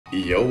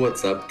Yo,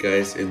 what's up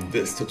guys? In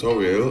this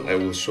tutorial I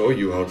will show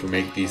you how to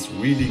make these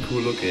really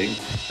cool looking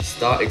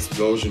star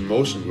explosion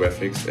motion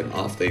graphics in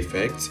After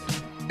Effects.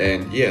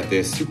 And yeah,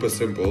 they're super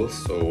simple,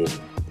 so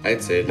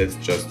I'd say let's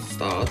just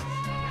start.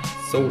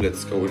 So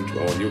let's go into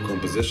our new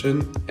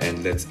composition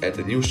and let's add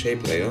a new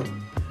shape layer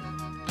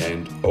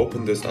and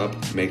open this up.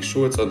 Make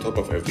sure it's on top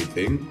of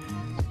everything.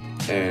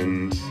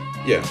 And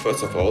yeah,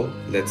 first of all,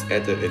 let's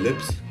add an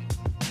ellipse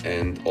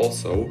and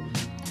also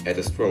add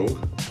a stroke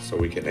so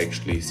we can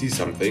actually see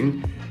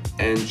something,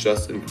 and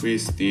just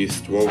increase the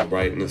stroke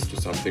brightness to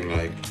something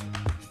like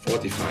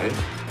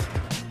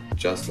 45,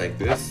 just like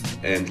this,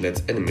 and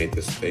let's animate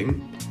this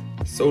thing.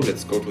 So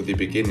let's go to the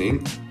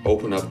beginning,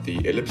 open up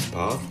the ellipse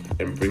path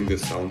and bring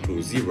this down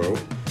to 0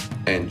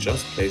 and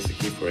just place a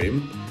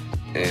keyframe,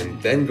 and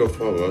then go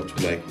forward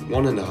to like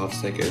 1.5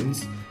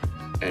 seconds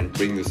and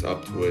bring this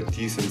up to a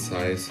decent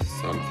size.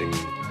 Something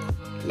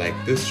like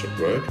this should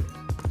work.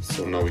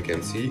 So now we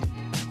can see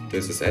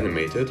this is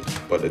animated,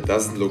 but it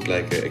doesn't look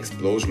like an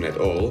explosion at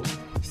all.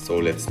 So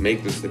let's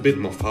make this a bit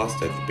more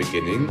faster at the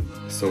beginning.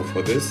 So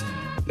for this,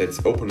 let's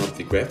open up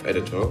the graph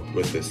editor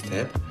with this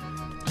tab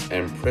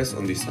and press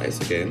on the size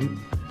again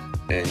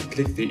and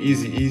click the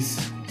easy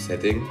ease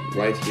setting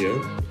right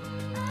here,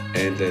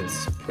 and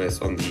let's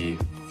press on the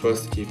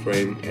first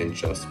keyframe and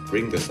just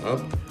bring this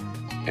up.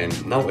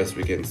 And now as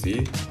we can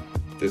see,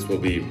 this will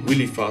be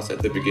really fast at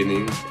the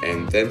beginning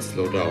and then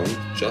slow down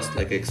just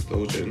like an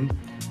explosion.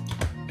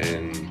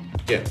 And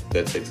yeah,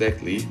 that's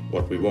exactly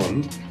what we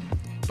want,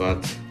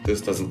 but this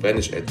doesn't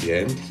vanish at the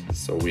end,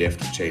 so we have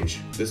to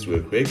change this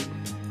real quick.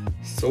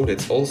 So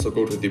let's also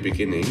go to the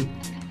beginning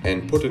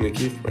and put in a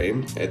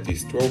keyframe at the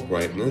stroke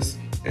brightness,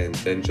 and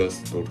then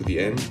just go to the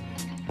end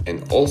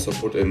and also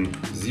put in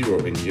 0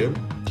 in here,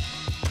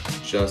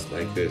 just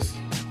like this.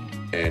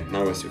 And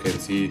now as you can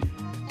see,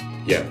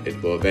 yeah,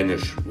 it will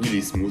vanish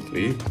really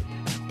smoothly,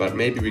 but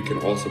maybe we can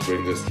also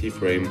bring this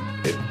keyframe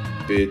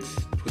a bit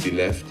to the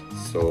left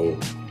so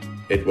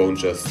it won't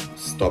just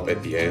stop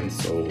at the end,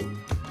 so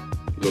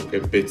look a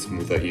bit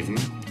smoother even.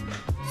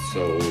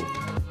 So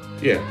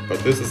yeah, but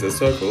this is a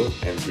circle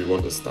and we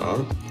want a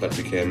star, but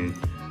we can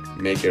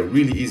make a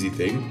really easy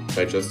thing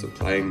by just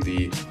applying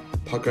the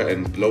pucker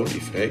and bloat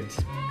effect.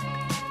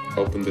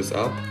 Open this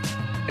up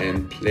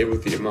and play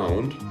with the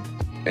amount,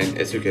 and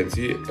as you can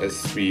see,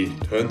 as we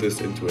turn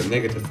this into a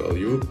negative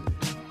value,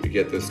 we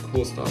get this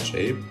cool star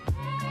shape.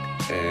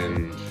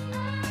 And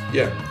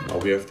yeah, now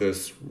we have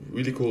this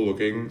really cool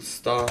looking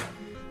star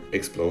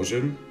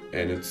explosion,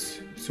 and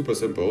it's super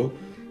simple.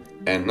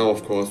 And now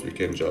of course we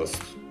can just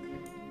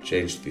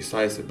change the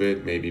size a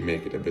bit, maybe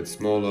make it a bit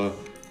smaller,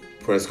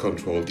 press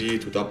Ctrl D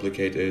to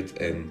duplicate it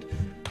and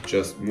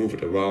just move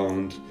it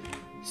around,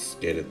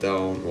 scale it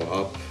down or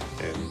up,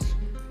 and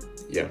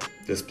yeah,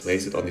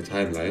 displace it on the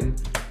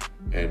timeline.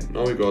 And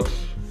now we got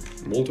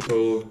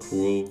multiple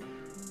cool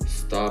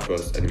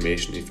starburst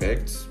animation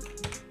effects.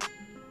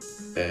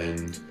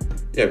 And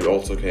yeah, we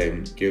also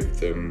can give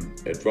them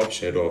a drop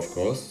shadow, of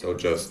course. So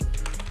just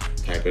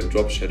type in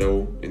drop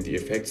shadow in the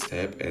effects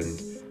tab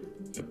and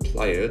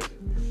apply it,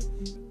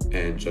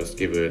 and just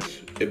give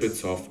it a bit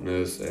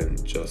softness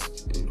and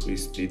just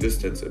increase the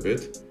distance a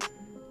bit,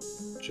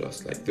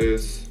 just like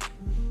this,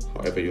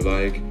 however you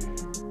like.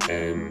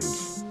 And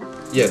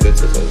yeah,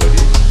 that's it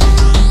already.